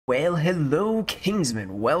Well, hello, Kingsmen.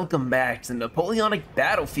 Welcome back to the Napoleonic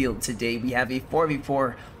battlefield. Today we have a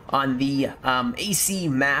 4v4 on the AC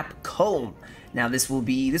map Culm. Now this one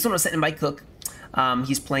was sent in by Cook.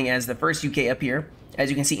 He's playing as the first UK up here. As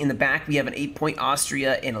you can see in the back, we have an 8-point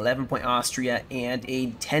Austria, an 11-point Austria, and a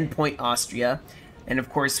 10-point Austria. And of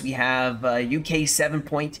course we have UK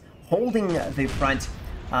 7-point holding the front.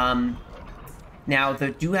 Now, they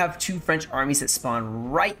do have two French armies that spawn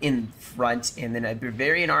right in front, and then a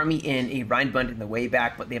Bavarian army and a Rhinebund in the way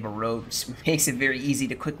back, but they have a road, which makes it very easy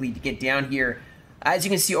to quickly get down here. As you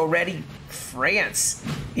can see already, France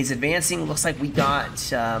is advancing. Looks like we got,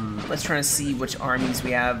 let's try to see which armies we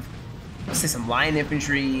have. Let's say some line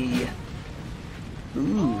infantry.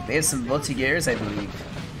 Ooh, they have some Voltigeurs, I believe.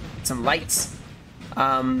 Some lights.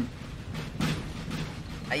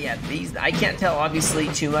 Yeah, I can't tell obviously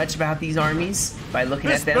too much about these armies by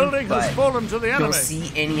looking at them, but you'll see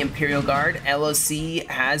any Imperial Guard. LOC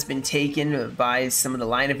has been taken by some of the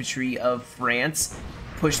line infantry of France,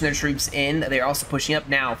 pushing their troops in. They're also pushing up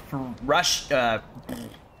now for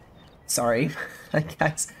sorry,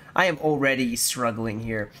 guys, I am already struggling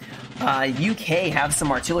here. UK have some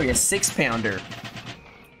artillery, a 6-pounder.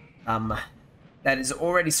 That is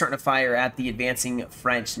already starting to fire at the advancing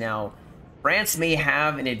French now. France may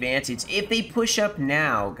have an advantage. If they push up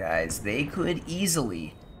now, guys, they could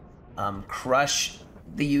easily crush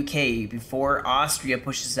the UK before Austria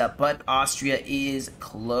pushes up, but Austria is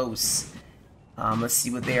close. Let's see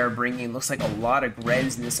what they are bringing. Looks like a lot of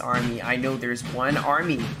Grens in this army. I know there's one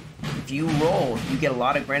army. If you roll, you get a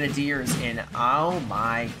lot of Grenadiers, and oh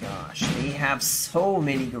my gosh, they have so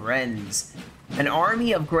many Grens. An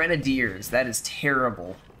army of Grenadiers, that is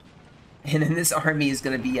terrible. And then this army is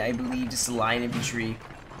going to be, I believe, just line infantry.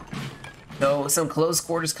 Though some close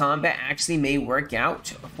quarters combat actually may work out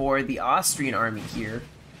for the Austrian army here.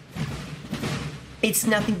 It's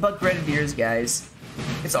nothing but Grenadiers, guys.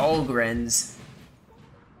 It's all Grens.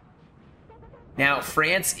 Now,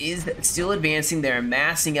 France is still advancing. They're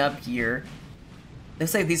massing up here.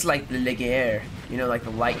 Looks like these are like the Leger, you know, like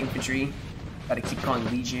the light infantry. Gotta keep calling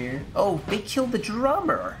Leger. Oh, they killed the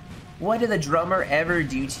drummer. What did the drummer ever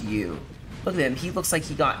do to you? Look at him. He looks like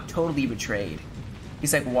he got totally betrayed.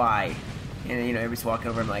 He's like, why? And, you know, everybody's walking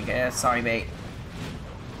over him like, sorry, mate.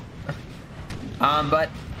 But,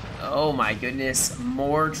 oh my goodness.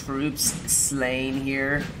 More troops slain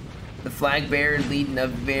here. The flag bearer leading a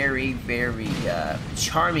very, very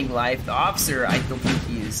charming life. The officer, I don't think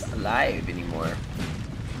he is alive anymore.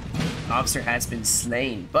 The officer has been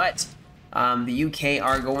slain. But the UK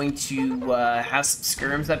are going to have some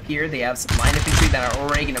skirms up here. They have some line infantry that are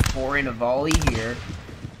already going to pour in a volley here.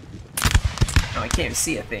 Oh, I can't even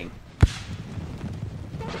see a thing.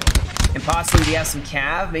 And possibly we have some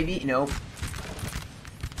cav, maybe? Nope.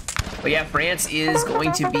 But yeah, France is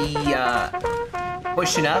going to be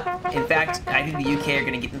pushing up. In fact, I think the UK are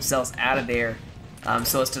going to get themselves out of there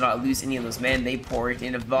so as to not lose any of those men. They poured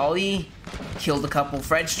in a volley, killed a couple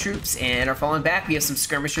French troops, and are falling back. We have some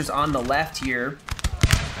skirmishers on the left here,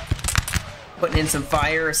 putting in some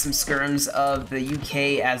fire, some skirms of the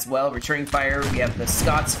UK as well, returning fire. We have the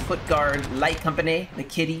Scots Foot Guard Light Company, the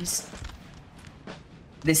Kiddies.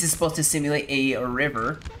 This is supposed to simulate a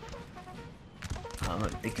river.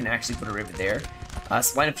 They can actually put a river there.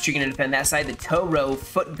 So line infantry going to defend that side. The Toro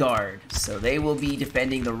Foot Guard, so they will be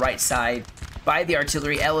defending the right side by the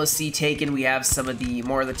artillery. LOC taken. We have some of the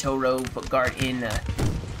more of the Toro Foot Guard in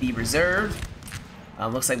the reserve.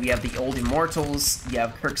 Looks like we have the Old Immortals. You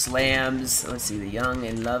have Kirk's Lambs. Let's see, the Young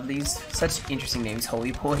and Lovelies. Such interesting names.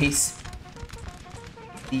 Holy Boys.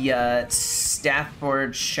 The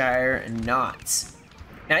Staffordshire Knots.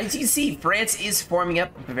 Now, as you can see, France is forming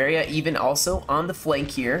up. Bavaria even also on the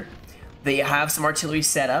flank here. They have some artillery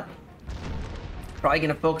set up. Probably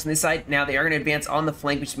going to focus on this side. Now, they are going to advance on the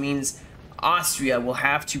flank, which means Austria will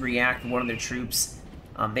have to react with one of their troops.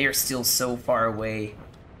 They are still so far away.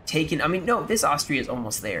 I mean, no, this Austria is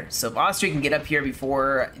almost there. So if Austria can get up here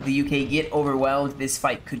before the UK get overwhelmed, this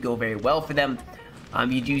fight could go very well for them.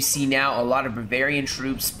 You do see now a lot of Bavarian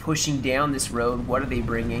troops pushing down this road. What are they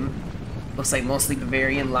bringing? Looks like mostly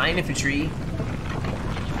Bavarian line infantry.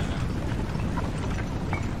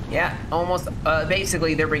 Yeah, almost.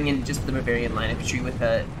 Basically, they're bringing just the Bavarian line infantry with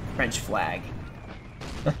a French flag.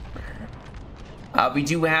 We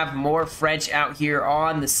do have more French out here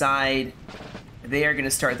on the side. They are going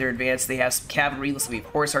to start their advance. They have some cavalry. Looks like we have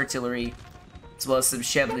horse artillery, as well as some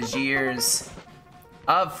Chevaliers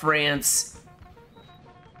of France.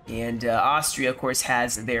 And Austria, of course,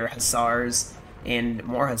 has their hussars and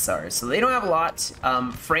more hussars. So they don't have a lot.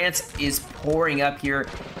 France is pouring up here.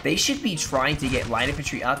 They should be trying to get line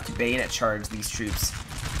infantry up to bayonet charge these troops.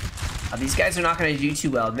 These guys are not going to do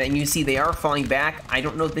too well. Then you see they are falling back. I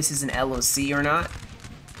don't know if this is an LOC or not.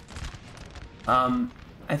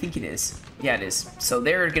 I think it is. Yeah, it is. So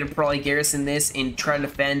they're going to probably garrison this and try to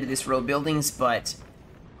defend this row of buildings, but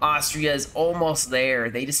Austria is almost there.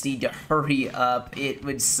 They just need to hurry up. It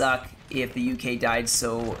would suck if the UK died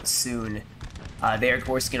so soon. They're, of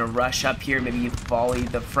course, going to rush up here. Maybe volley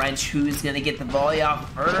the French. Who's going to get the volley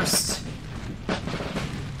off first?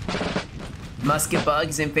 Musket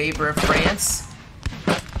bugs in favor of France.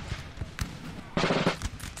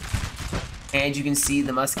 And you can see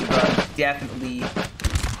the musket bug definitely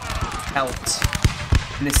helped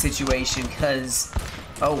in this situation because...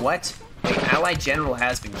 Oh, what? Wait, Allied general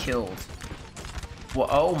has been killed. Well,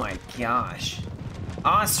 oh my gosh.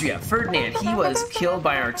 Austria, Ferdinand, he was killed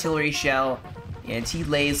by an artillery shell, and he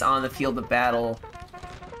lays on the field of battle.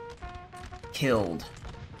 Killed.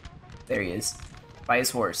 There he is. By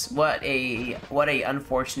his horse. What a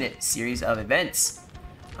unfortunate series of events.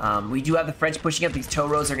 We do have the French pushing up. These tow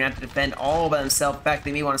roads are going to have to defend all by themselves. In fact,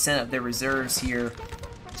 they may want to send up their reserves here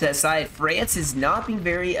to that side. France is not being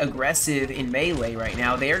very aggressive in melee right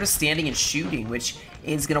now. They are just standing and shooting, which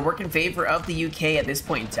is going to work in favor of the UK at this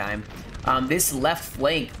point in time. This left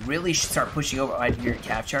flank really should start pushing over. I hear a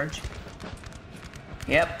cav charge.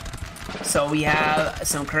 Yep. So we have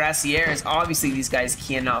some Cuirassiers. Obviously, these guys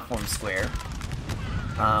cannot form square.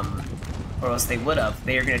 Or else they would have.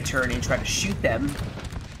 They are going to turn and try to shoot them.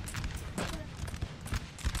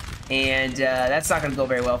 And that's not going to go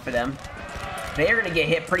very well for them. They are going to get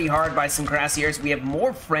hit pretty hard by some Cuirassiers. We have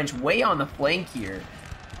more French way on the flank here.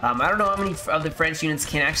 I don't know how many of the French units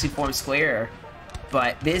can actually form square.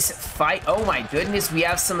 But this fight, oh my goodness, we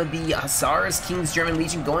have some of the Hussars, King's German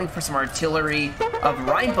Legion, going for some artillery of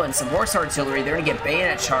Rheinbund, some horse artillery. They're going to get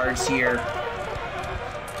bayonet charged here.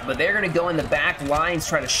 But they're going to go in the back lines,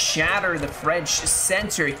 try to shatter the French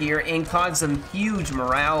center here, and cause some huge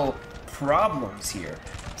morale problems here.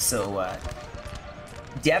 So,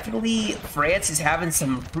 definitely France is having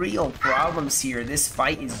some real problems here. This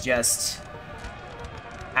fight is just...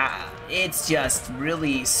 it's just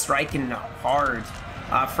really striking hard.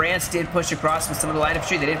 France did push across with some of the line of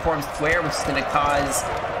infantry. They did form square, which is going to cause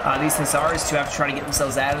these Hussars to have to try to get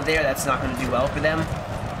themselves out of there. That's not going to do well for them.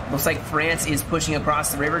 Looks like France is pushing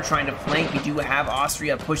across the river, trying to flank. We do have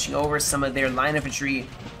Austria pushing over some of their line infantry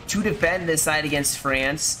to defend this side against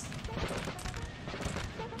France.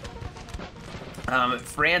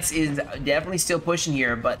 France is definitely still pushing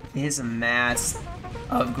here, but his mass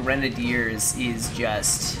of Grenadiers is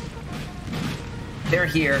just... They're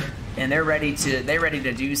here, and they're ready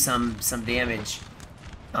to do some damage.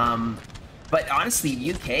 But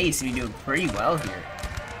honestly, UK seems to be doing pretty well here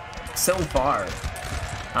so far.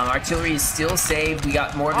 Artillery is still saved. We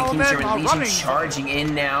got more of the King's German Legion charging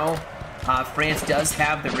in now. France does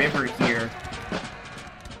have the river here.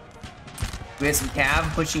 We have some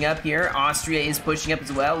cav pushing up here. Austria is pushing up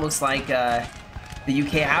as well. Looks like the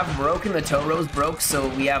UK have broken. The tow roads broke, so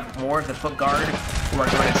we have more of the foot guard who are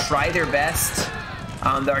going to try their best.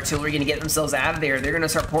 The artillery going to get themselves out of there. They're going to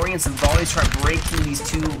start pouring in some volleys, try to break through these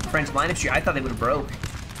two French line infantry. I thought they would have broke.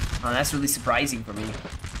 That's really surprising for me.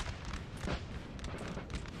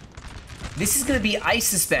 This is going to be, I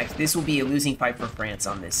suspect, this will be a losing fight for France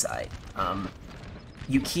on this side.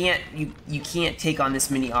 You can't take on this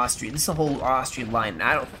many Austrian. This is a whole Austrian line, and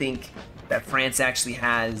I don't think that France actually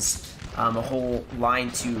has a whole line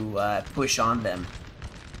to push on them.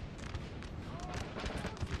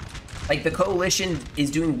 Like, the coalition is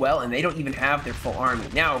doing well, and they don't even have their full army.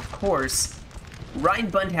 Now, of course,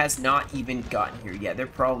 Rheinbund has not even gotten here yet. They're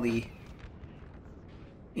probably,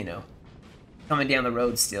 you know, coming down the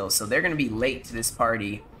road still, so they're going to be late to this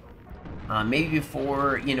party. Maybe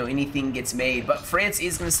before, you know, anything gets made. But France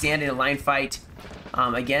is going to stand in a line fight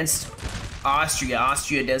against Austria.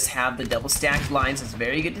 Austria does have the double stacked lines. It's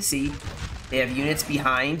very good to see. They have units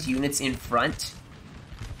behind, units in front.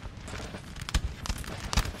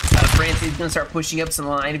 France is going to start pushing up some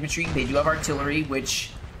line infantry. They do have artillery,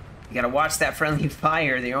 which you got to watch that friendly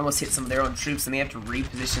fire. They almost hit some of their own troops, and they have to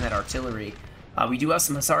reposition that artillery. We do have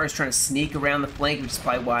some Hussars trying to sneak around the flank, which is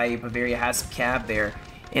probably why Bavaria has some cav there.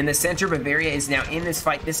 In the center, Bavaria is now in this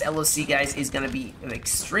fight. This LOC, guys, is going to be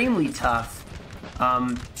extremely tough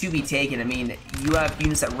to be taken. I mean, you have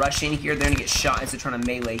units that rush in here. They're going to get shot as they're trying to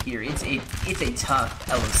melee here. It's a tough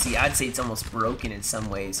LOC. I'd say it's almost broken in some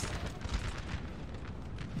ways.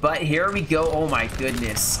 But here we go. Oh, my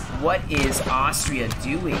goodness. What is Austria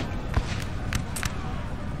doing?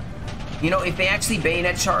 You know, if they actually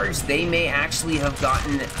bayonet charge, they may actually have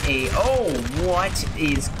gotten a... Oh, what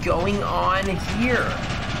is going on here?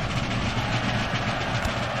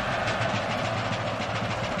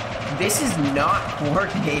 This is not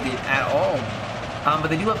coordinated at all. But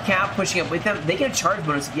they do have Cap pushing up with them. They get a charge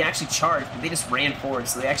bonus if you actually charge, but they just ran forward,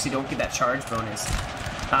 so they actually don't get that charge bonus.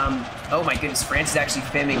 Oh my goodness, France is actually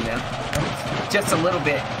femming them. Just a little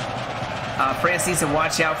bit. France needs to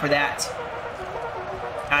watch out for that.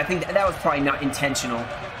 I think that was probably not intentional.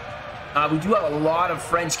 We do have a lot of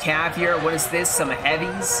French cav here. What is this? Some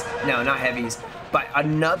heavies? No, not heavies. But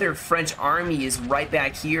another French army is right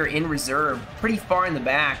back here in reserve, pretty far in the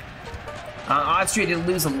back. Austria did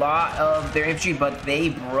lose a lot of their infantry, but they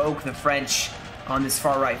broke the French on this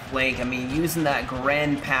far right flank. I mean, using that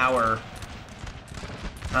Gren power.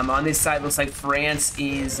 On this side, looks like France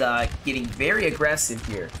is getting very aggressive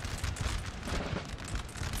here.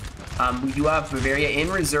 We do have Bavaria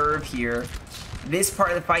in reserve here. This part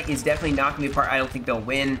of the fight is definitely not going to be a part I don't think they'll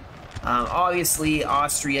win. Obviously,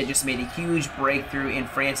 Austria just made a huge breakthrough, and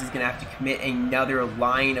France is going to have to commit another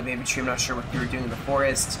line of infantry. I'm not sure what they were doing in the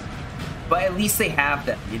forest, but at least they have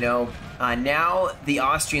them, you know. Now the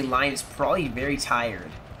Austrian line is probably very tired.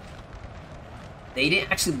 They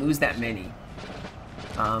didn't actually lose that many.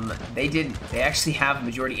 They didn't. They actually have a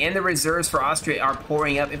majority, and the reserves for Austria are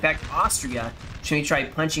pouring up. In fact, Austria should try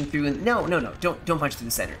punching through. And no, don't punch through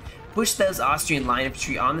the center. Push those Austrian line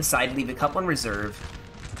infantry on the side, leave a couple in reserve,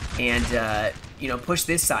 and you know, push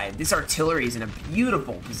this side. This artillery is in a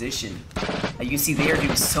beautiful position. You see they are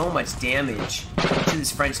doing so much damage to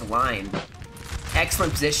this French line.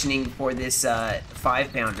 Excellent positioning for this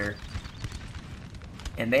 5-pounder,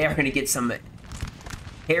 and they are going to get some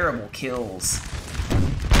terrible kills.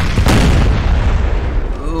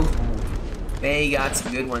 Ooh, they got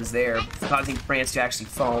some good ones there, causing France to actually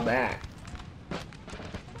fall back.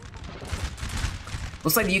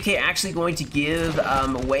 Looks like the UK actually going to give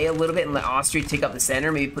away a little bit and let Austria take up the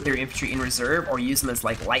center, maybe put their infantry in reserve or use them as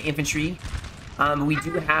like light infantry. We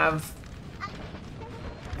do have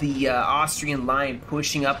the Austrian line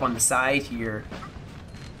pushing up on the side here.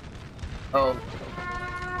 Oh,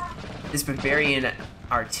 this Bavarian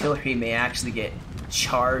artillery may actually get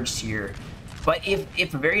charged here. But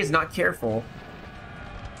if Bavaria is not careful,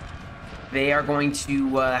 they are going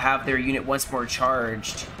to have their unit once more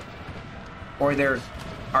charged. Or their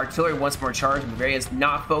artillery once more charged. Bavaria is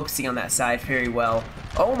not focusing on that side very well.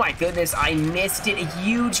 Oh my goodness, I missed it. A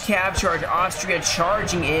huge cav charge. Austria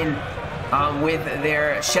charging in with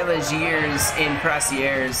their Grenadiers and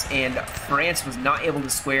Cuirassiers, and France was not able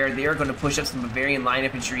to square. They are going to push up some Bavarian line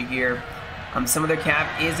infantry here. Some of their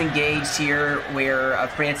cav is engaged here, where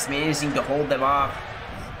France is managing to hold them off.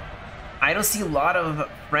 I don't see a lot of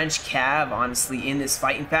French cav, honestly, in this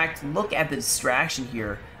fight. In fact, look at the distraction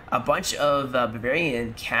here. A bunch of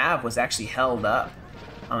Bavarian cav was actually held up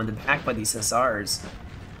on the back by these hussars.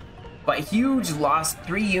 But huge loss,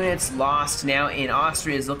 3 units lost now, and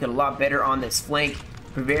Austria is looking a lot better on this flank.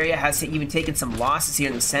 Bavaria has even taken some losses here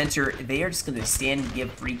in the center. They are just going to stand and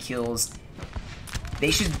give 3 kills.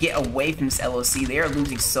 They should get away from this LOC. They are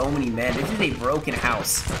losing so many men. This is a broken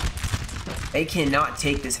house. They cannot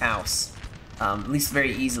take this house, at least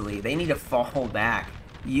very easily. They need to fall back.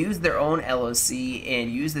 Use their own LOC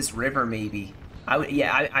and use this river maybe.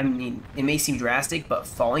 I mean, it may seem drastic, but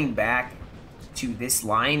falling back to this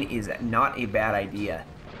line is not a bad idea.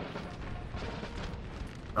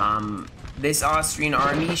 This Austrian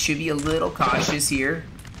army should be a little cautious here.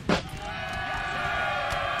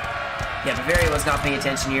 Yeah, Bavaria was not paying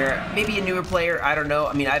attention here. Maybe a newer player, I don't know.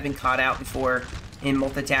 I mean, I've been caught out before in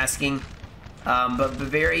multitasking. But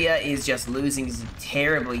Bavaria is just losing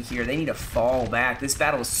terribly here. They need to fall back. This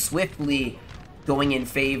battle is swiftly going in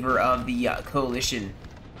favor of the coalition.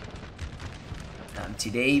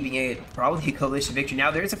 Today being probably a coalition victory.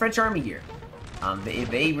 Now, there's a French army here.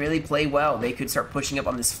 If they really play well, they could start pushing up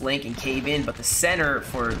on this flank and cave in. But the center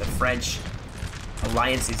for the French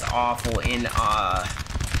alliance is awful. And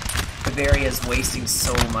Bavaria is wasting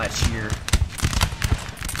so much here.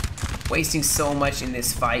 Wasting so much in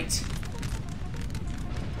this fight.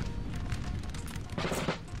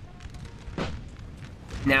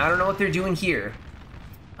 Now, I don't know what they're doing here.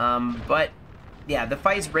 But, yeah, the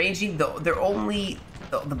fight's ranging.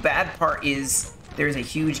 The bad part is there's a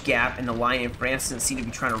huge gap in the line, and France doesn't seem to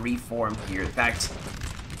be trying to reform here. In fact,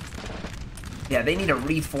 yeah, they need to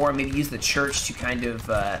reform, maybe use the church to kind of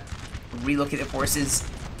relocate the forces.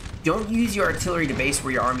 Don't use your artillery to base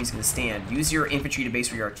where your army's going to stand. Use your infantry to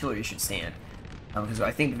base where your artillery should stand. Because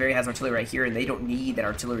I think Bavaria has artillery right here, and they don't need that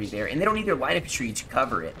artillery there. And they don't need their light infantry to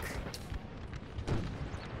cover it.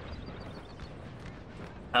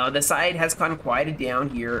 The side has kind of quieted down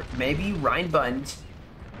here. Maybe Rheinbund.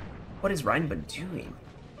 What is Rheinbund doing?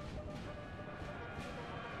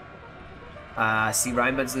 See,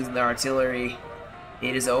 Rheinbund's losing their artillery.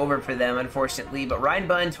 It is over for them, unfortunately. But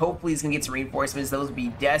Rheinbund hopefully is going to get some reinforcements. Those will be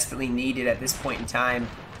desperately needed at this point in time.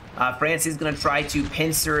 France is going to try to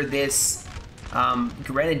pincer this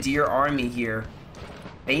Grenadier army here.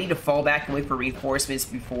 They need to fall back and wait for reinforcements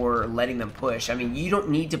before letting them push. I mean, you don't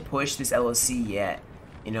need to push this LOC yet.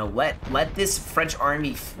 You know, let this French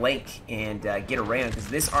army flank and get around, because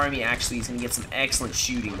this army actually is going to get some excellent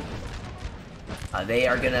shooting. They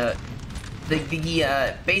are going to...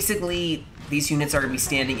 basically, these units are going to be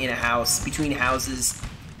standing in a house, between houses,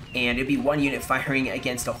 and it'll be one unit firing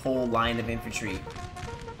against a whole line of infantry.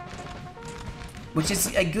 Which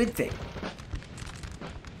is a good thing.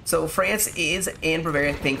 So France is, and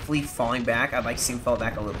Bavaria, thankfully falling back. I'd like to see them fall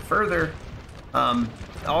back a little further.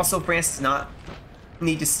 Also, France does not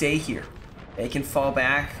need to stay here. They can fall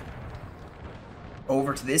back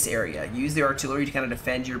over to this area. Use the artillery to kind of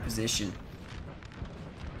defend your position.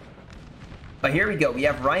 But here we go. We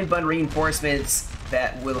have Rheinbund reinforcements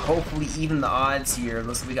that will hopefully even the odds here.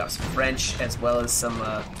 Looks like we got some French as well as some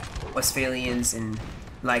Westphalians and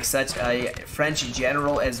like such. A French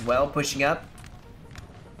general as well pushing up.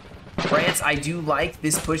 France, I do like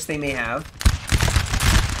this push they may have.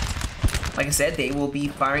 Like I said, they will be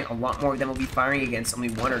firing, a lot more of them will be firing against only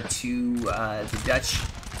one or two, the Dutch,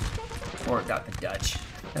 or not the Dutch,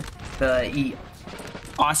 the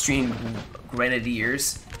Austrian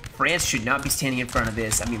Grenadiers. France should not be standing in front of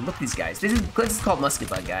this. I mean, look at these guys. This is called musket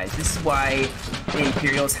butt, guys. This is why the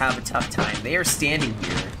Imperials have a tough time. They are standing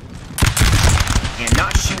here and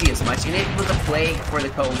not shooting as much, and it was a play for the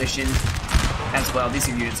coalition as well. These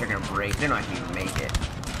units are going to break. They're not going to even make it.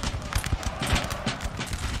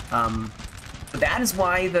 But that is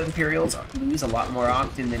why the Imperials lose a lot more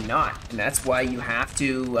often than not, and that's why you have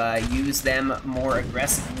to use them more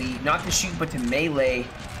aggressively, not to shoot, but to melee,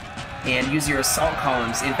 and use your assault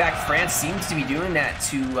columns. In fact, France seems to be doing that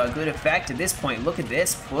to good effect at this point. Look at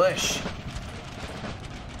this push.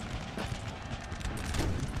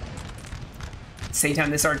 At the same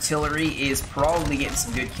time, this artillery is probably getting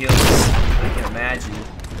some good kills, I can imagine.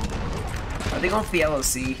 Are they going for the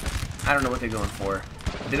LOC? I don't know what they're going for.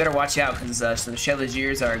 They better watch out, because some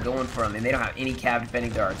Grenadiers are going for them, and they don't have any cav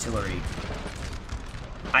defending their artillery.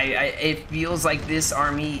 It feels like this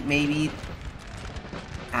army, maybe...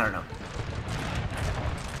 I don't know.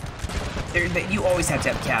 You always have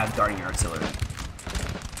to have cav guarding your artillery.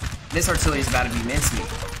 This artillery is about to be mincemeat.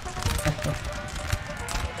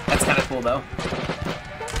 That's kind of cool, though.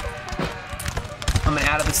 Coming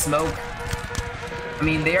out of the smoke. I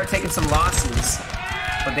mean, they are taking some losses,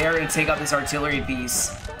 but they are going to take out this artillery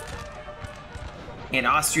piece. And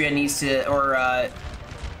Austria needs to, or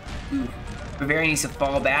Bavaria needs to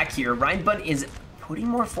fall back here. Rheinbund is putting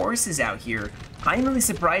more forces out here. I'm really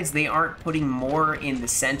surprised they aren't putting more in the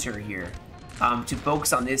center here to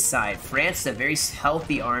focus on this side. France is a very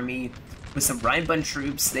healthy army with some Rheinbund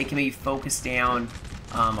troops. They can maybe focus down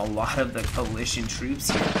a lot of the coalition troops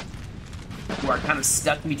here who are kind of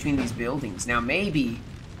stuck in between these buildings. Now maybe,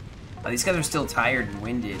 these guys are still tired and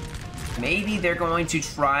winded. Maybe they're going to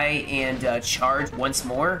try and charge once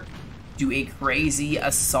more, do a crazy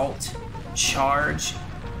assault charge.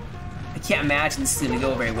 I can't imagine this is going to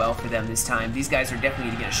go very well for them this time. These guys are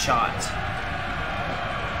definitely going to get a shot.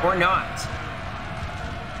 Or not.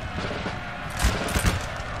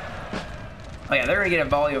 Oh yeah, they're going to get a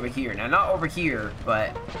volley over here. Now, not over here,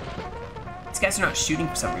 but these guys are not shooting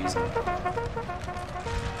for some reason.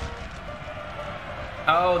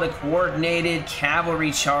 Oh, the coordinated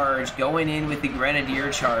cavalry charge going in with the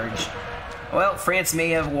Grenadier charge. Well, France may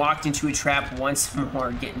have walked into a trap once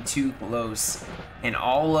more, getting too close. And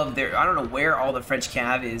all of their, I don't know where all the French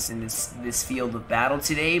cav is in this field of battle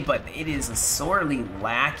today, but it is sorely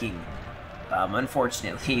lacking.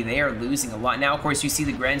 Unfortunately, they are losing a lot. Now, of course, you see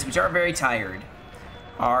the Grens, which are very tired.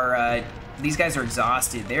 These guys are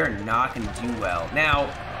exhausted. They are not going to do well. Now,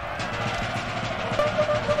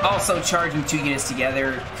 also charging two units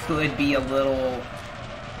together could be a little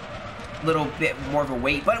bit more of a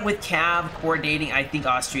weight, but with cav coordinating, I think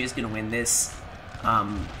Austria is going to win this.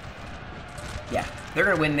 Yeah, they're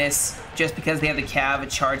going to win this just because they have the cav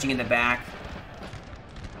charging in the back.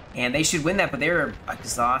 And they should win that, but they're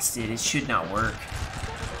exhausted. It should not work.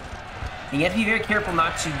 And you have to be very careful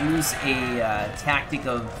not to use a tactic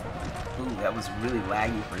of... Ooh, that was really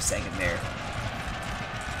laggy for a second there.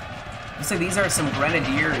 Looks like these are some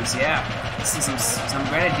Grenadiers, yeah. This is some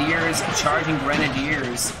Grenadiers charging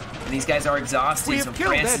Grenadiers. And these guys are exhausted, so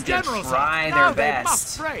France is going to try their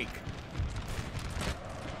best.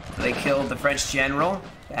 They killed the French general.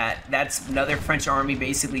 That's another French army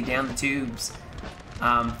basically down the tubes.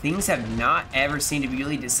 Things have not ever seemed to be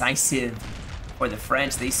really decisive for the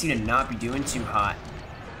French. They seem to not be doing too hot.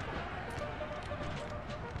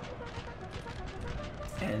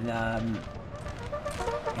 And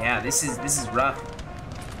yeah, this is rough.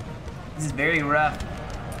 This is very rough.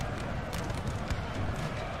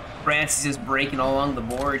 France is just breaking all along the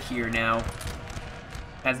board here now,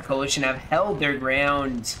 as the coalition have held their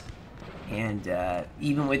ground. And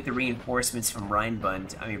even with the reinforcements from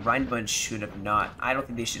Rheinbund, I mean, Rheinbund should have not, I don't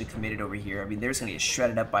think they should have committed over here. I mean, they're just going to get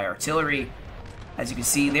shredded up by artillery. As you can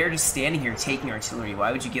see, they're just standing here taking artillery.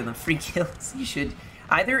 Why would you give them free kills? You should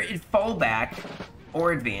either fall back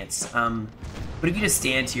or advance. But if you just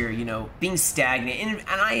stand here, you know, being stagnant, and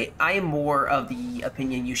I am more of the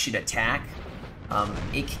opinion you should attack.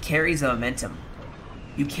 It carries a momentum.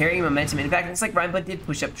 You carry momentum. In fact, it's like Rheinbund did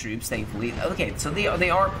push up troops, thankfully. Okay, so they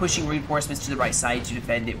are pushing reinforcements to the right side to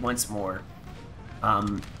defend it once more.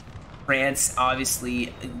 France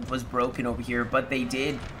obviously was broken over here, but they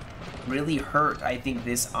did really hurt, I think,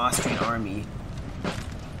 this Austrian army.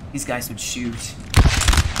 These guys would shoot.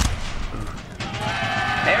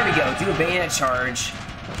 There we go. Do a bayonet charge.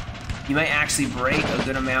 You might actually break a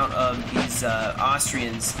good amount of these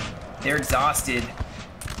Austrians. They're exhausted.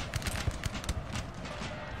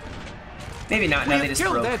 Maybe not. Now they just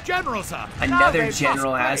broke. Their general, sir. Another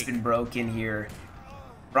general has been broken here.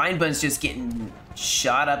 Rheinbund's just getting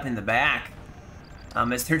shot up in the back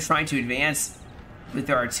as they're trying to advance with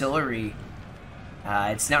their artillery.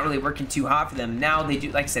 It's not really working too hot for them. Now they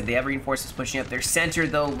do, like I said, they have reinforcements pushing up. Their center,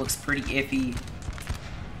 though, looks pretty iffy,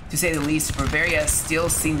 to say the least. Bavaria still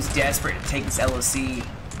seems desperate to take this LOC.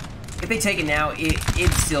 If they take it now,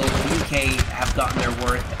 it's still, the UK have gotten their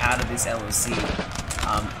worth out of this LOC.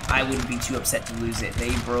 I wouldn't be too upset to lose it.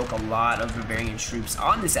 They broke a lot of Bavarian troops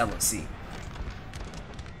on this LOC.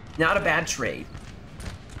 Not a bad trade.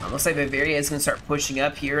 Looks like Bavaria is going to start pushing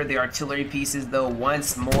up here. The artillery pieces, though,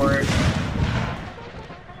 once more,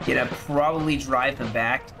 gonna probably drive them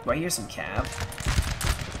back. Do I hear some cav?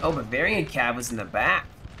 Oh, Bavarian cav was in the back.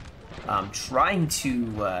 Trying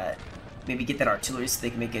to maybe get that artillery so they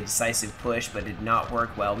can make a decisive push, but it did not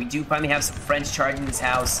work well. We do finally have some French charging this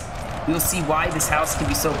house. We will see why this house can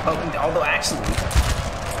be so potent, although actually,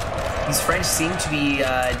 these French seem to be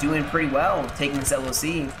doing pretty well taking this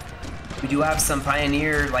LOC. We do have some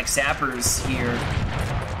pioneer, like, sappers here.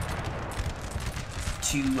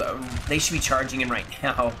 They should be charging in right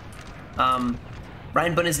now.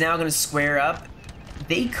 Rheinbund is now going to square up.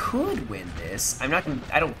 They could win this. I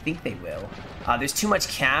don't think they will. There's too much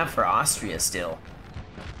cav for Austria still.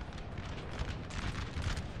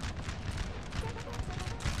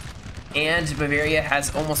 And Bavaria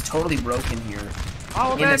has almost totally broken here in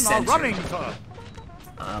the center.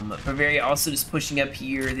 Bavaria also just pushing up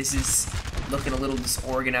here. This is looking a little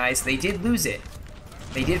disorganized. They did lose it.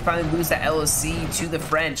 They did finally lose that LOC to the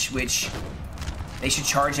French, which they should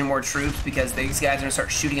charge in more troops because these guys are going to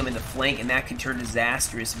start shooting them in the flank, and that could turn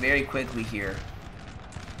disastrous very quickly here.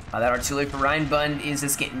 That artillery for Rheinbund is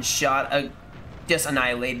just getting shot, just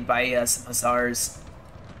annihilated by some hussars.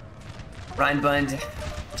 Rheinbund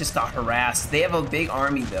just got harassed. They have a big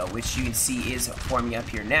army, though, which you can see is forming up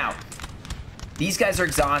here. Now, these guys are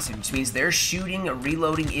exhausted, which means their shooting,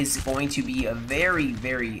 reloading is going to be a very,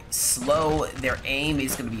 very slow. Their aim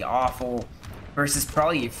is going to be awful versus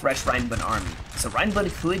probably a fresh Rheinbund army. So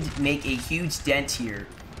Rheinbund could make a huge dent here.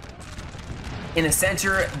 In the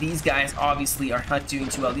center, these guys obviously are not doing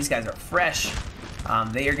too well. These guys are fresh.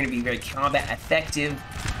 They are going to be very combat effective.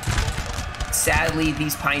 Sadly,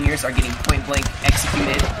 these pioneers are getting point-blank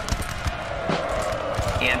executed,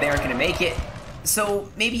 and they aren't going to make it. So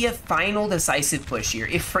maybe a final decisive push here,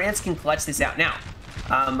 if France can clutch this out. Now,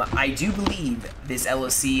 I do believe this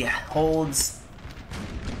LOC holds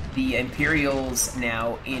the Imperials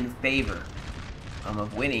now in favor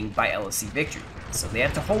of winning by LOC victory. So they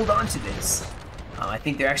have to hold on to this. I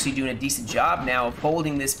think they're actually doing a decent job now of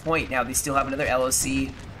holding this point. Now they still have another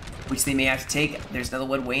LOC, which they may have to take. There's another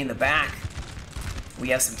one way in the back. We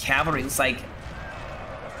have some cavalry. Looks like,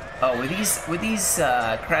 oh, were these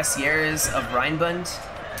cuirassiers of Rheinbund?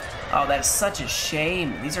 Oh, that is such a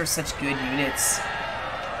shame. These are such good units.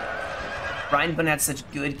 Rheinbund had such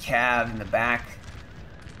good cav in the back.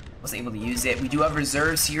 Wasn't able to use it. We do have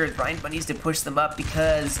reserves here. Rheinbund needs to push them up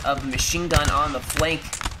because of the machine gun on the flank.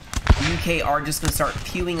 The UK are just going to start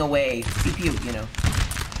peeling away, pew, you know,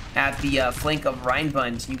 at the flank of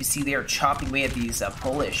Rheinbund. You can see they are chopping away at these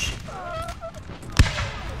Polish.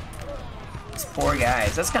 These poor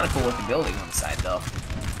guys. That's kind of cool looking building on the side, though.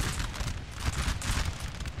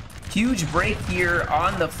 Huge break here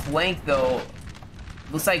on the flank, though.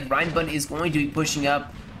 Looks like Rheinbund is going to be pushing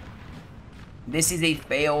up. This is a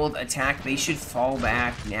failed attack. They should fall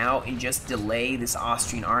back now and just delay this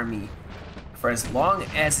Austrian army for as long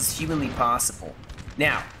as is humanly possible.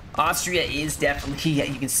 Now, Austria is definitely,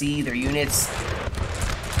 you can see their units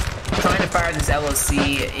trying to fire this LOC.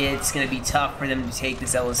 It's going to be tough for them to take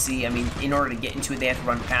this LOC. I mean, in order to get into it, they have to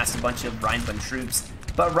run past a bunch of Rheinbund troops.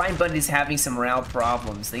 But Rheinbund is having some morale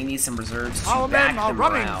problems. They need some reserves to back the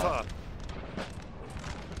morale.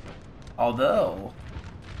 Although,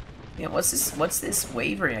 yeah, what's this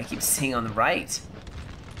wavering I keep seeing on the right?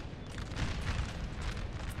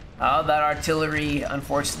 Oh, that artillery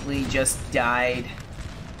unfortunately just died.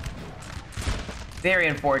 Very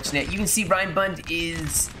unfortunate. You can see Rheinbund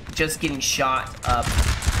is just getting shot up.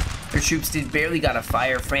 Their troops barely got a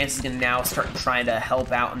fire. France is going to now start trying to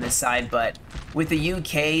help out on this side, but with the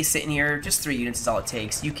UK sitting here, just 3 units is all it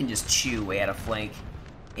takes. You can just chew away at a flank,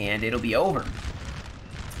 and it'll be over.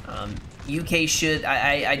 UK should,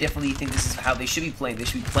 I definitely think this is how they should be playing. They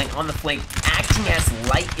should be playing on the flank, acting as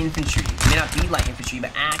light infantry. It may not be light infantry,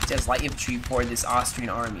 but act as light infantry for this Austrian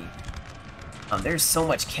army. There's so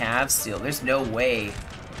much cav still. There's no way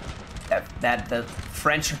that the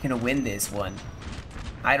French are going to win this one.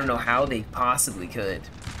 I don't know how they possibly could.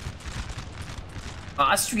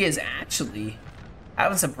 Austria is actually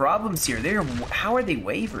having some problems here. How are they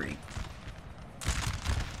wavering?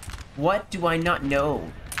 What do I not know,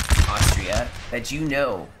 Austria, that you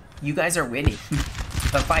know? You guys are winning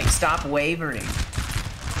the fight. Stop wavering.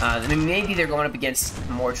 I mean, maybe they're going up against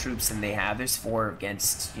more troops than they have. There's 4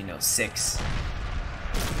 against, 6.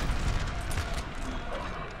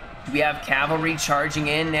 Do we have cavalry charging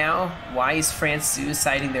in now? Why is France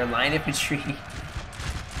suiciding their line infantry?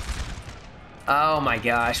 Oh my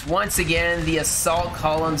gosh. Once again, the assault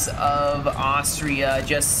columns of Austria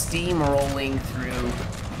just steamrolling through.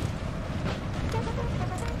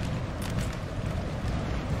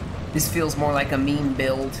 This feels more like a meme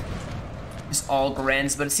build. Just all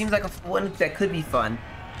Grens, but it seems like one that could be fun.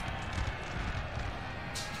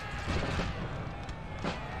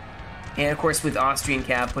 And of course, with Austrian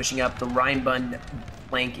cav pushing up, the Rheinbund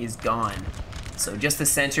flank is gone. So just the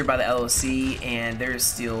center by the LOC, and there's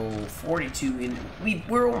still 42 in.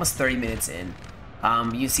 We're almost 30 minutes in.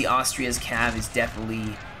 You see Austria's cav is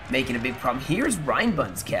definitely making a big problem. Here's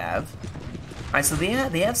Rheinbund's cav. Alright, so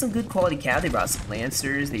they have some good quality cav. They brought some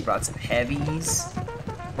Lancers, they brought some Heavies,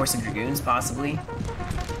 or some Dragoons possibly.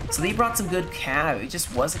 So they brought some good cav. It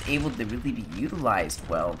just wasn't able to really be utilized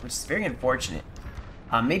well, which is very unfortunate.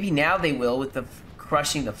 Maybe now they will with the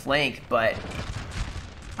crushing the flank, but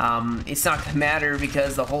it's not going to matter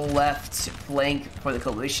because the whole left flank for the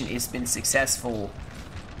coalition has been successful.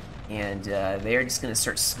 And they're just going to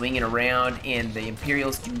start swinging around, and the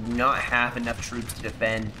Imperials do not have enough troops to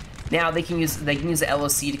defend. Now they can use the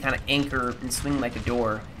LOC to kind of anchor and swing like a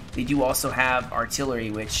door. They do also have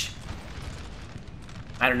artillery, which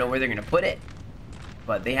I don't know where they're going to put it,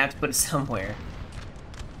 but they have to put it somewhere.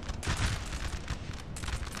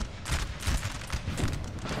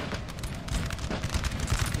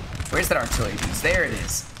 Where's that artillery piece? There it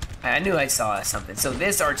is. I knew I saw something. So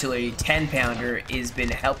this artillery 10-pounder has been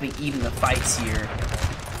helping even the fights here.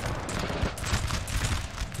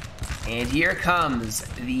 And here comes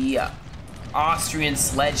the Austrian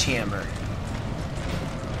Sledgehammer.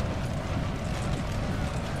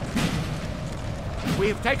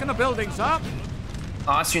 We've taken the buildings up.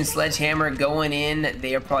 Austrian Sledgehammer going in.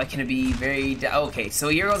 They are probably going to be very... Okay, so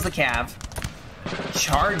here goes the cav.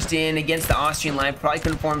 Charged in against the Austrian line. Probably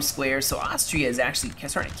couldn't form squares. So Austria is actually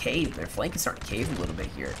starting to cave. Their flank is starting to cave a little bit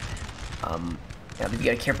here. Now they've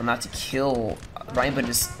got to be careful not to kill. Rheinbund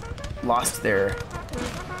just lost their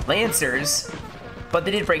Lancers, but they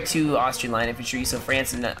did break 2 Austrian line infantry, so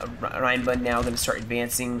France and Rheinbund now going to start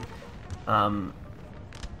advancing. You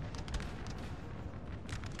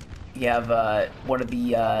have one of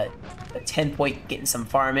the 10-point getting some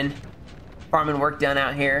farming work done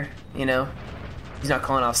out here. You know, he's not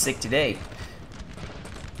calling off sick today.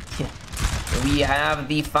 We have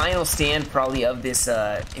the final stand probably of this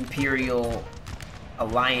Imperial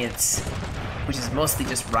Alliance, which is mostly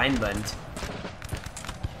just Rheinbund.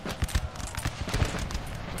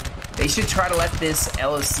 They should try to let this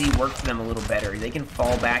LOC work for them a little better. They can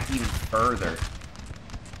fall back even further.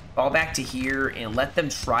 Fall back to here and let them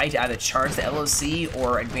try to either charge the LOC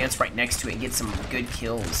or advance right next to it and get some good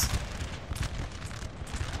kills.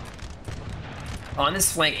 On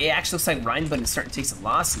this flank, it actually looks like Rheinbund is starting to take some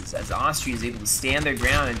losses as Austria is able to stand their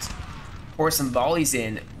ground and pour some volleys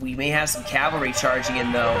in. We may have some cavalry charging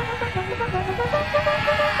in though.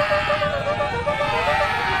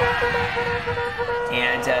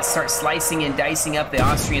 And start slicing and dicing up the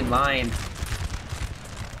Austrian line.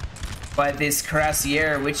 But this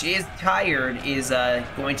Cuirassier, which is tired, is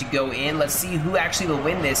going to go in. Let's see who actually will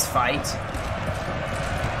win this fight.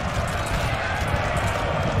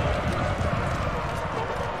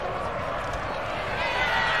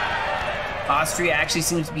 Austria actually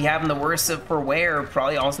seems to be having the worst of for wear,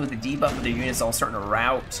 probably also with the debuff of their units all starting to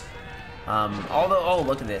rout. Although, oh,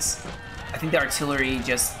 look at this. I think the artillery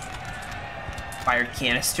just fired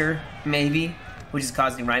canister, maybe, which is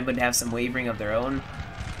causing Rheinbund to have some wavering of their own.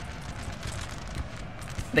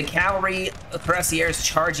 The cavalry across the air is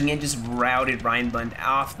charging in, just routed Rheinbund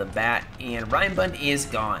off the bat, and Rheinbund is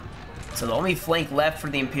gone. So the only flank left for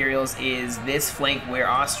the Imperials is this flank where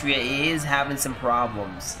Austria is having some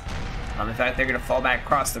problems. In fact, they're going to fall back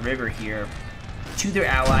across the river here to their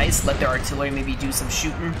allies, let their artillery maybe do some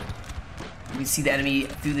shooting. You can see the enemy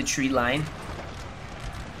through the tree line.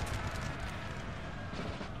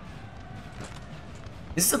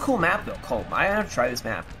 This is a cool map though, Cole. I have to try this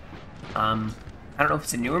map. I don't know if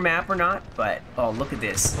it's a newer map or not, but oh, look at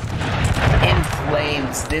this. In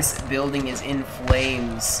flames. This building is in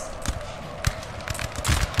flames.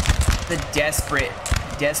 The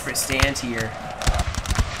desperate stand here.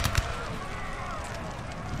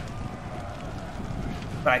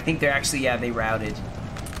 But I think they're actually, yeah, they routed.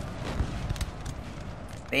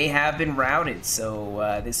 They have been routed,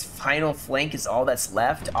 so this final flank is all that's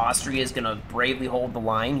left. Austria is going to bravely hold the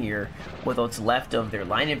line here with what's left of their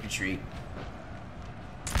line infantry.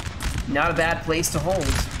 Not a bad place to hold.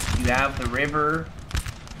 You have the river,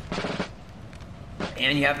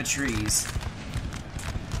 and you have the trees.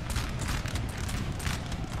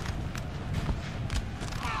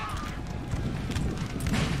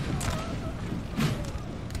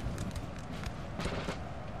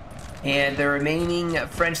 And the remaining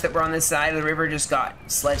French that were on this side of the river just got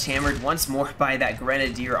sledgehammered once more by that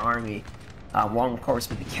Grenadier army, along, of course,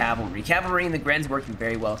 with the cavalry. Cavalry and the Grens working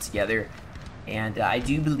very well together. And I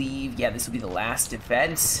do believe, yeah, this will be the last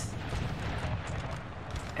defense.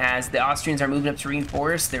 As the Austrians are moving up to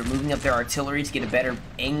reinforce, they're moving up their artillery to get a better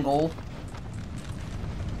angle.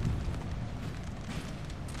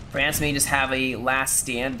 France may just have a last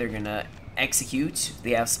stand they're going to execute.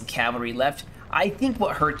 They have some cavalry left. I think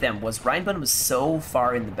what hurt them was Rheinbund was so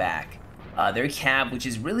far in the back. Their cav, which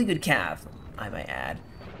is really good cav, I might add,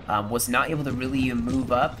 was not able to really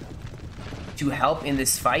move up to help in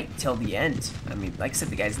this fight till the end. I mean, like I said,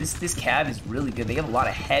 the guys, this cav is really good. They have a lot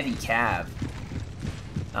of heavy cav.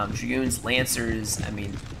 Dragoons, Lancers, I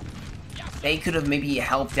mean, they could have maybe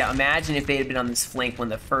helped out. Imagine if they had been on this flank when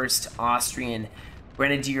the first Austrian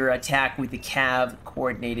Grenadier attack with the cav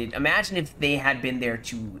coordinated. Imagine if they had been there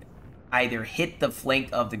to either hit the flank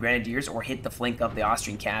of the Grenadiers or hit the flank of the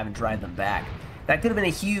Austrian cav and drive them back. That could have been a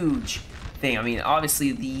huge thing. I mean,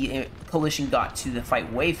 obviously the coalition got to the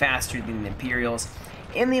fight way faster than the Imperials,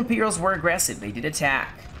 and the Imperials were aggressive. They did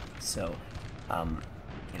attack. So,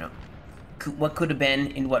 you know, what could have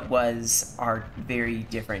been and what was are very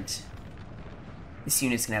different. This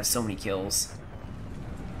unit's gonna have so many kills.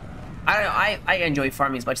 I don't know, I enjoy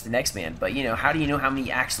farming as much as the next man, but, you know, how do you know how many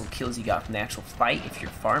actual kills you got from the actual fight if you're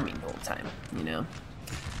farming the whole time, you know?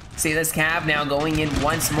 See this cav now going in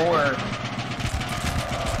once more.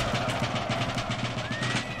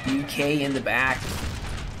 UK in the back.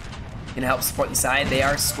 Gonna help support the side. They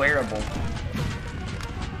are squareable.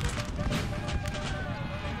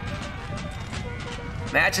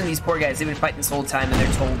 Imagine these poor guys, they've been fighting this whole time and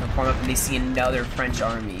they're told to form up and they see another French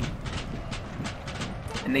army.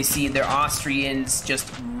 And they see their Austrians just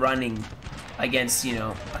running against, you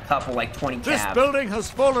know, a couple like 20 cav. This building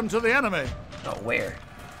has fallen to the enemy. Oh, where?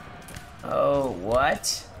 Oh,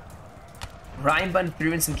 what? Rheinbund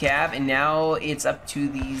threw in some cav, and now it's up to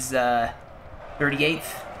these 38th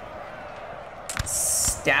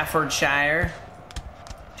Staffordshire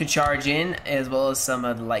to charge in, as well as some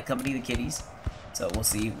of the light company, the Kitties. So we'll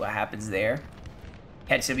see what happens there.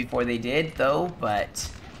 Catch them before they did, though, but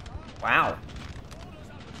wow.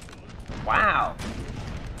 Wow.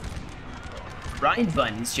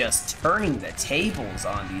 Rheinbund is just turning the tables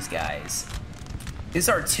on these guys. This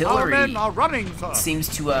artillery Our men are running, sir.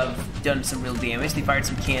 Seems to have done some real damage. They fired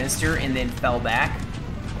some canister and then fell back.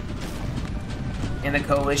 And the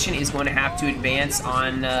coalition is going to have to advance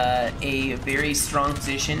on a very strong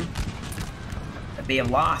position that they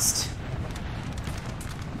have lost.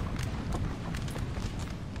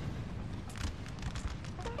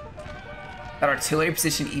 That artillery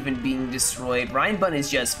position even being destroyed. Rheinbund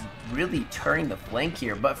is just really turning the flank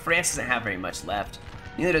here, but France doesn't have very much left.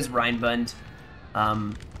 Neither does Rheinbund.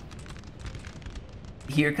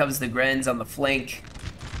 Here comes the Grens on the flank.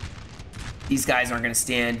 These guys aren't going to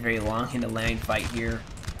stand very long in the line fight here.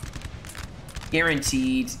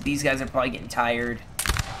 Guaranteed. These guys are probably getting tired.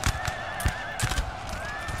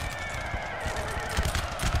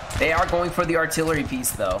 They are going for the artillery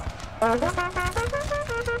piece, though.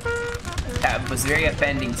 That was very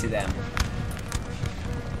offending to them.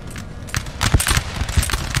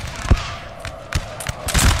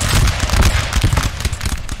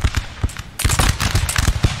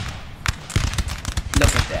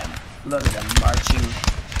 Look at them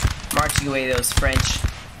marching away those French.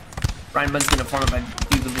 Rheinbund's gonna form up, I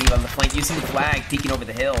do believe, on the flank. You see the flag peeking over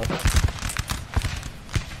the hill.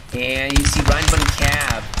 And you see Rheinbund and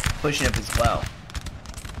Cav pushing up as well.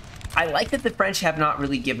 I like that the French have not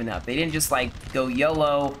really given up. They didn't just, like, go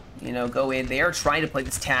YOLO, you know, go in. They are trying to play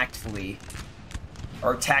this tactfully.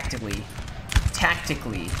 Or tactically.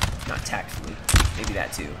 Tactically. Not tactfully. Maybe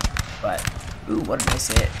that too. But, ooh, what a nice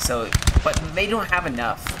hit. So, but they don't have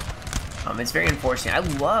enough. It's very unfortunate. I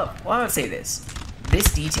love, well, I would say this.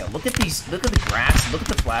 This detail. Look at these, look at the grass, look at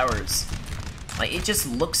the flowers. Like, it just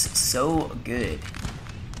looks so good.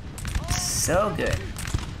 So good.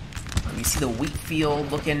 You see the wheat field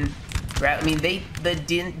looking, I mean, the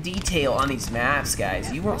detail on these maps,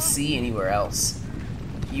 guys, you won't see anywhere else.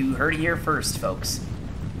 You heard it here first, folks.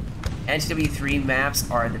 NW3 maps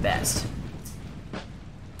are the best.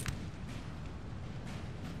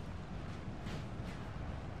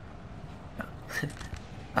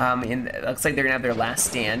 And it looks like they're gonna have their last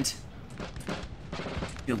stand.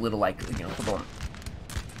 Do a little, like, you know, little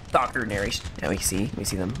soccer narration. Now we see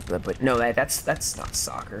them, but no, that's not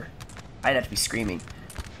soccer. I'd have to be screaming.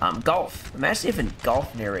 Golf. Imagine if a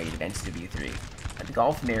golf narrated NCW3. The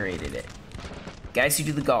golf narrated it. Guys who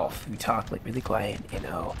do the golf, who talk like really quiet, you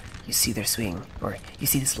know, you see their swing, or you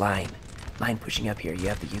see this line pushing up here. You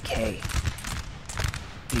have the UK.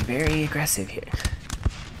 Be very aggressive here.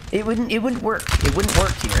 It wouldn't work. It wouldn't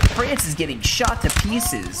work here. France is getting shot to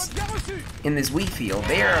pieces in this wheat field.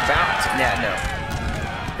 They are about to,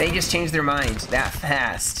 yeah, no. They just changed their minds that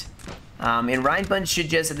fast. And Rheinbund should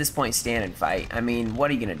just, at this point, stand and fight. I mean,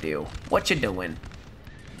 what are you gonna do? What you doing?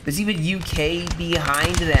 There's even UK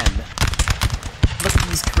behind them. Look at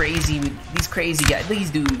these crazy guys.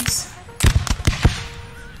 These dudes.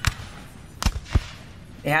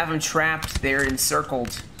 They have them trapped. They're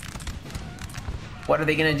encircled. What are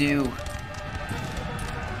they gonna do?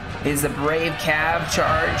 Is the brave Cav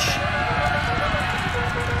charge?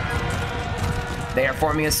 They are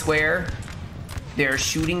forming a square. They're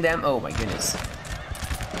shooting them. Oh my goodness.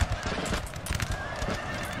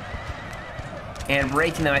 And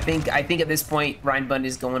breaking them. I think at this point Rheinbund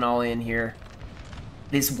is going all in here.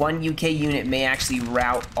 This one UK unit may actually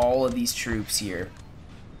rout all of these troops here.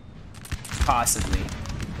 Possibly.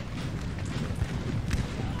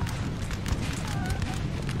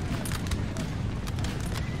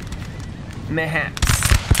 Mayhaps.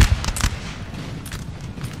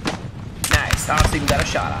 Nice. Obviously we got a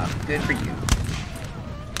shot off. Good for you.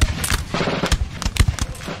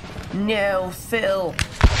 No, Phil.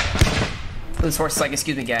 This horse is like,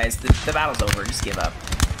 excuse me, guys. The battle's over. Just give up.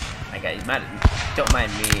 My God, don't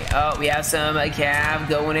mind me. Oh, we have some Cav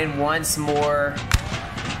going in once more.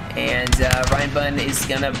 And Rheinbund is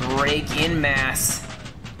going to break in mass.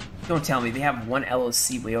 Don't tell me. They have one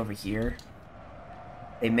LOC way over here.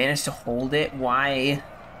 They managed to hold it. Why?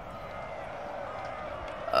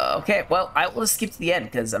 Okay, well, I will skip to the end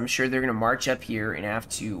because I'm sure they're going to march up here and have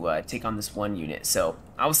to take on this one unit. So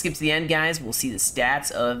I will skip to the end, guys. We'll see the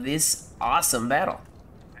stats of this awesome battle. All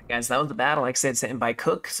right, guys, that was the battle, like I said, sent by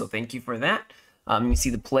Cook, so thank you for that. You can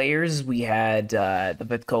see the players. We had the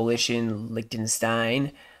Fifth Coalition,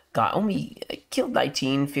 Liechtenstein, got only killed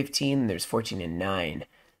 19, 15, there's 14 and 9.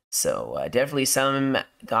 So definitely some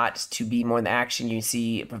got to be more in the action. You can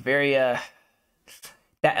see Bavaria,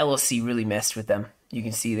 that LLC really messed with them. You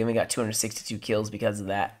can see they only got 262 kills because of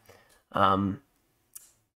that. The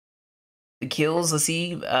kills, let's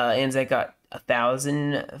see, Anzac got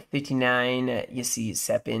 1,059. You see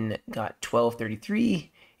Seppin got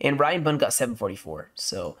 1,233. And Rheinbund got 744.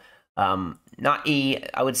 So not a,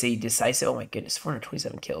 I would say, decisive. Oh my goodness,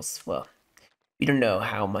 427 kills. Well, we don't know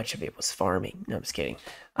how much of it was farming. No, I'm just kidding.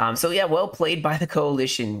 So yeah, well played by the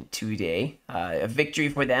Coalition today. A victory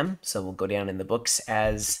for them. So we'll go down in the books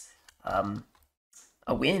as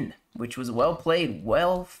a win, which was well played,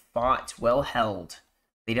 well fought, well held.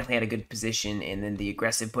 They definitely had a good position, and then the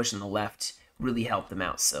aggressive push on the left really helped them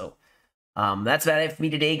out. So that's about it for me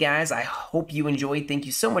today, guys. I hope you enjoyed. Thank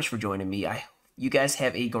you so much for joining me. You guys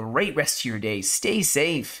have a great rest of your day. Stay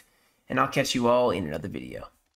safe, and I'll catch you all in another video.